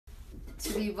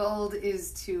To be bold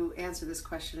is to answer this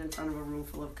question in front of a room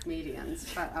full of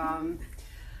comedians, but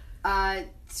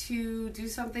to do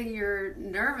something you're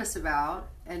nervous about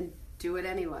and do it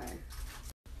anyway.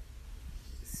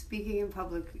 Speaking in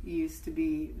public used to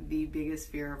be the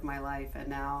biggest fear of my life, and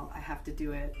now I have to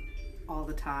do it all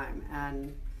the time,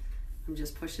 and I'm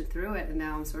just pushing through it, and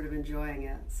now I'm sort of enjoying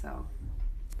it. So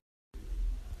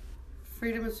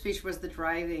freedom of speech was the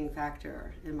driving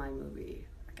factor in my movie.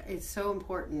 It's so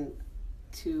important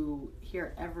to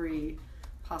hear every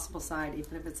possible side,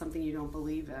 even if it's something you don't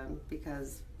believe in,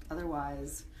 because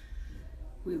otherwise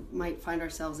we might find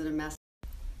ourselves in a mess.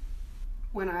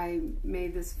 When I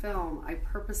made this film, I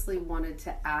purposely wanted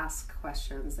to ask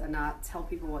questions and not tell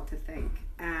people what to think.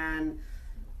 And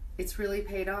it's really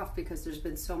paid off because there's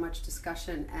been so much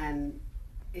discussion, and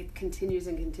it continues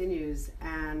and continues.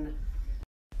 And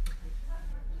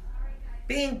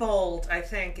being bold, I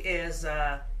think, is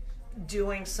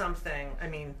doing something. I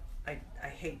mean, I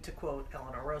hate to quote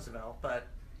Eleanor Roosevelt, but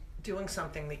doing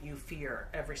something that you fear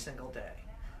every single day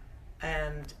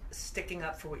and sticking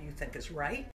up for what you think is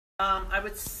right.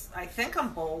 I think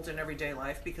I'm bold in everyday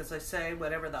life because I say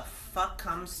whatever the fuck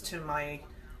comes to my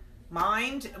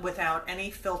mind without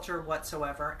any filter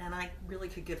whatsoever, and I really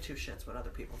could give two shits what other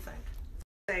people think.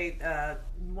 A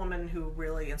woman who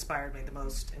really inspired me the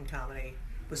most in comedy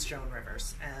was Joan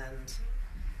Rivers, and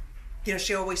you know,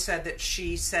 she always said that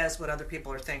she says what other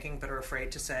people are thinking but are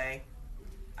afraid to say.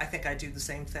 I think I do the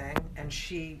same thing, and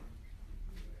she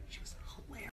was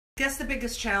hilarious. I guess the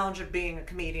biggest challenge of being a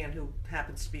comedian who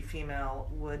happens to be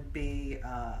female would be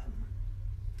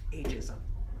ageism.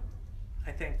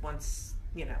 I think once,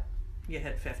 you know, you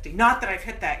hit 50, not that I've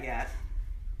hit that yet,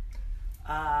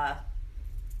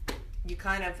 you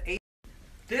kind of age.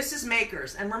 This is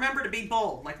Makers, and remember to be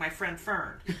bold, like my friend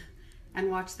Ferne. And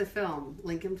watch the film,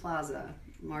 Lincoln Plaza,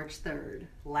 March 3rd.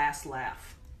 Last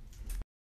laugh.